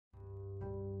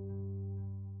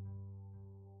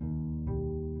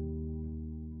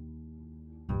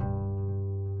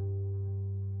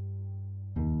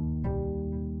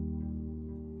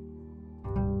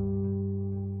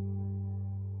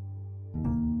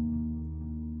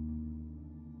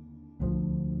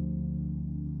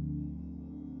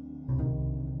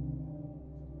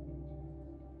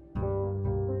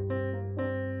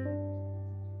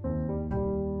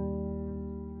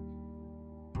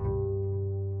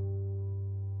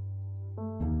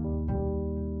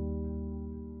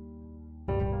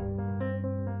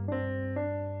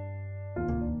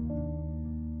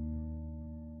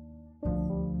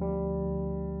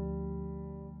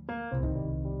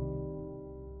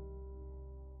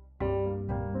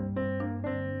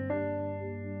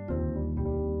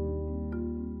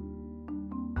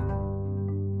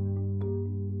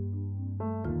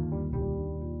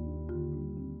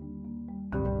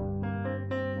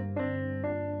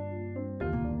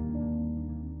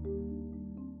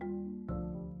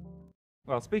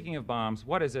Well, speaking of bombs,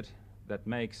 what is it that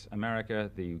makes America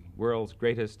the world's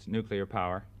greatest nuclear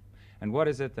power? And what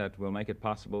is it that will make it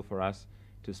possible for us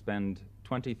to spend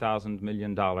 $20,000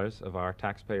 million of our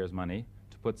taxpayers' money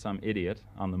to put some idiot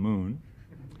on the moon?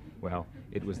 Well,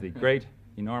 it was the great,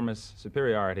 enormous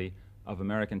superiority of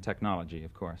American technology,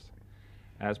 of course,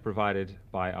 as provided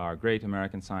by our great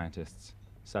American scientists,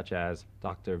 such as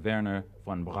Dr. Werhner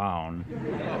Von Braun.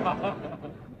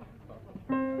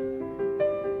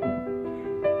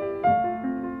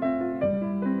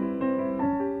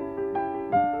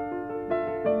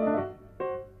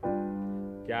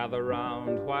 Gather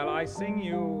round while I sing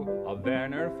you of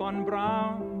Werhner von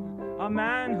Braun, a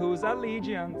man whose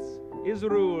allegiance is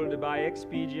ruled by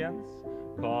expedience.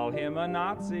 Call him a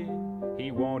Nazi,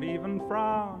 he won't even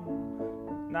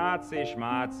frown. Nazi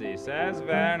schmazi, says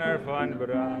Werhner von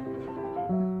Braun.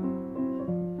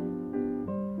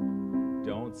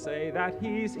 Don't say that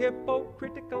he's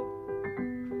hypocritical,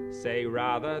 say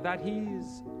rather that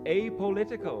he's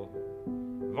apolitical.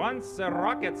 Once the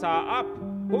rockets are up,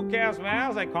 who cares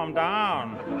where they come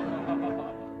down?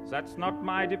 That's not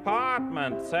my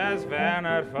department, says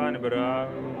Werhner von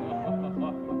Braun.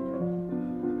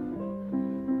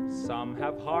 Some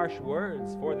have harsh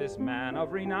words for this man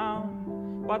of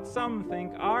renown, but some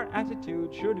think our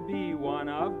attitude should be one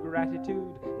of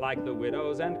gratitude, like the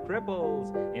widows and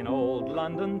cripples in old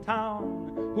London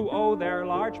town, who owe their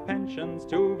large pensions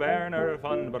to Werhner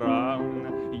von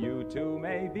Braun. You too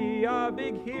may be a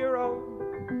big hero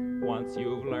once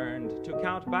you've learned to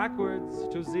count backwards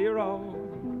to zero.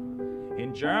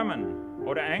 In German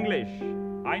or English,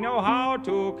 I know how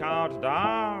to count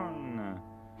down.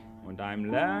 And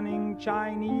I'm learning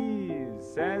Chinese,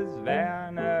 says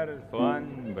Werhner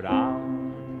von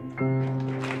Braun.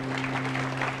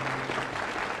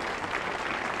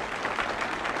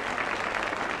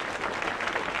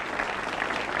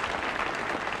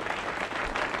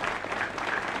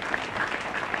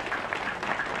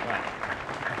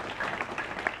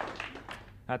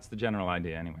 That's the general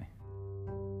idea, anyway.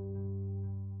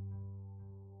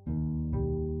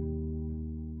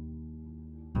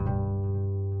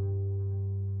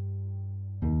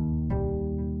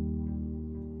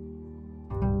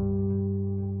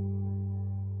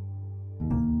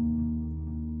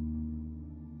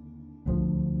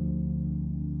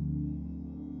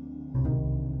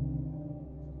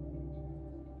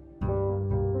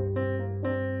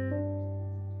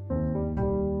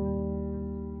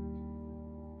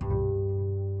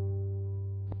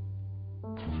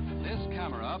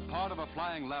 Part of a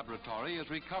flying laboratory is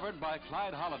recovered by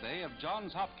Clyde Holliday of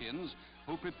Johns Hopkins,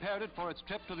 who prepared it for its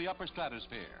trip to the upper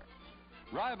stratosphere.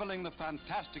 Rivaling the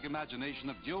fantastic imagination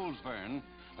of Jules Verne,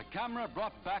 the camera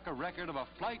brought back a record of a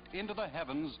flight into the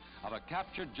heavens of a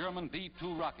captured German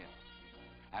V-2 rocket.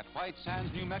 At White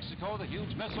Sands, New Mexico, the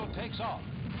huge missile takes off.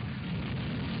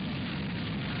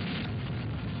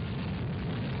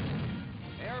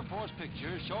 Air Force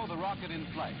pictures show the rocket in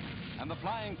flight, and the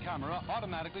flying camera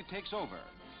automatically takes over.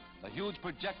 The huge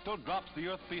projectile drops the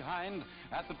Earth behind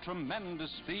at the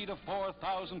tremendous speed of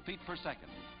 4,000 feet per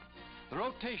second. The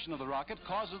rotation of the rocket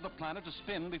causes the planet to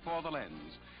spin before the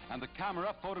lens, and the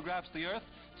camera photographs the Earth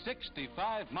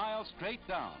 65 miles straight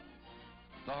down.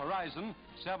 The horizon,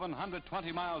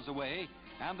 720 miles away,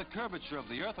 and the curvature of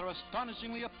the Earth are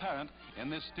astonishingly apparent in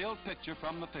this still picture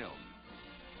from the film.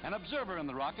 An observer in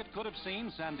the rocket could have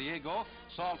seen San Diego,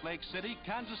 Salt Lake City,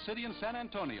 Kansas City, and San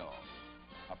Antonio.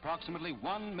 Approximately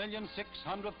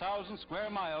 1,600,000 square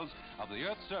miles of the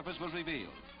Earth's surface was revealed.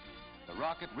 The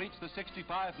rocket reached the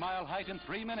 65-mile height in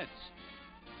 3 minutes.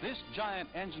 This giant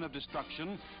engine of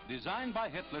destruction, designed by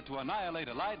Hitler to annihilate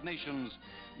Allied nations,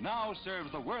 now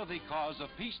serves the worthy cause of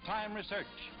peacetime research.